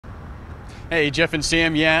Hey, Jeff and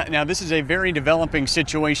Sam. Yeah, now this is a very developing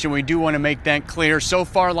situation. We do want to make that clear. So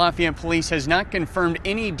far, Lafayette Police has not confirmed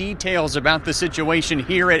any details about the situation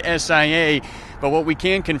here at SIA. But what we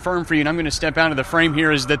can confirm for you, and I'm going to step out of the frame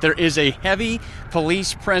here, is that there is a heavy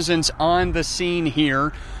police presence on the scene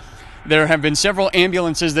here. There have been several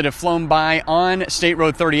ambulances that have flown by on State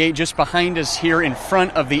Road 38 just behind us here in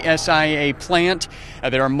front of the SIA plant.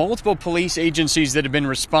 There are multiple police agencies that have been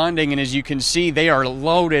responding, and as you can see, they are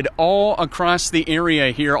loaded all across the area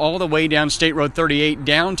here, all the way down State Road 38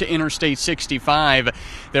 down to Interstate 65.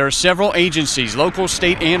 There are several agencies, local,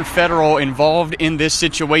 state, and federal, involved in this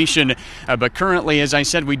situation. But currently, as I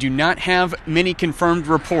said, we do not have many confirmed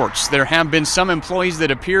reports. There have been some employees that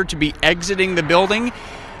appear to be exiting the building.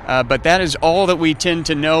 But that is all that we tend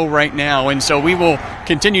to know right now. And so we will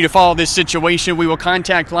continue to follow this situation. We will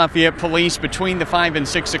contact Lafayette Police between the 5 and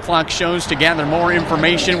 6 o'clock shows to gather more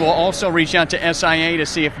information. We'll also reach out to SIA to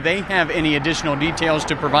see if they have any additional details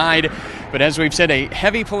to provide. But as we've said, a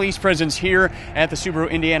heavy police presence here at the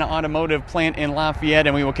Subaru Indiana Automotive plant in Lafayette,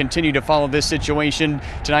 and we will continue to follow this situation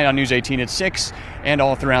tonight on News 18 at 6 and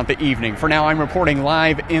all throughout the evening. For now, I'm reporting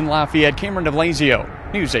live in Lafayette. Cameron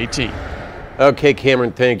DeBlasio, News 18. Okay,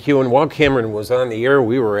 Cameron, thank you. And while Cameron was on the air,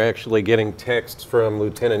 we were actually getting texts from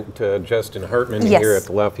Lieutenant Justin Hartman here at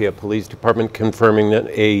the Lafayette Police Department confirming that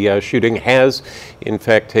a shooting has, in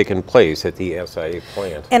fact, taken place at the SIA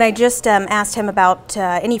plant. And I just asked him about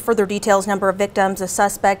any further details, number of victims, a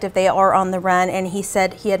suspect, if they are on the run, and he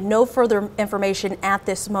said he had no further information at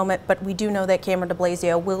this moment, but we do know that Cameron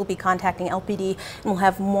DeBlasio will be contacting LPD and will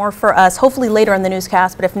have more for us, hopefully later in the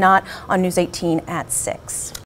newscast, but if not, on News 18 at 6.